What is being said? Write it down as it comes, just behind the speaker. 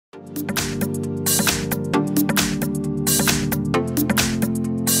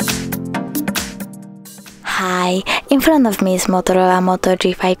Hi, in front of me is Motorola Moto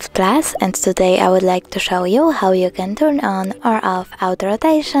G5S Plus, and today I would like to show you how you can turn on or off auto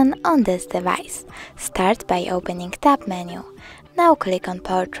rotation on this device. Start by opening tab menu. Now click on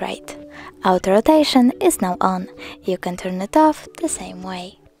portrait. Auto rotation is now on. You can turn it off the same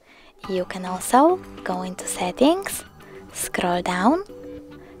way. You can also go into settings, scroll down,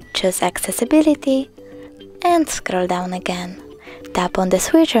 choose accessibility, and scroll down again. Tap on the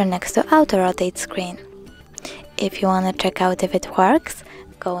switcher next to auto rotate screen. If you want to check out if it works,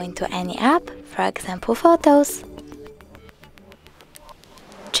 go into any app, for example Photos,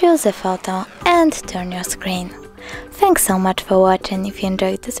 choose a photo and turn your screen. Thanks so much for watching. If you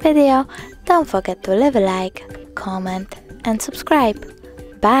enjoyed this video, don't forget to leave a like, comment and subscribe.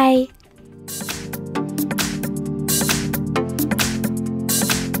 Bye!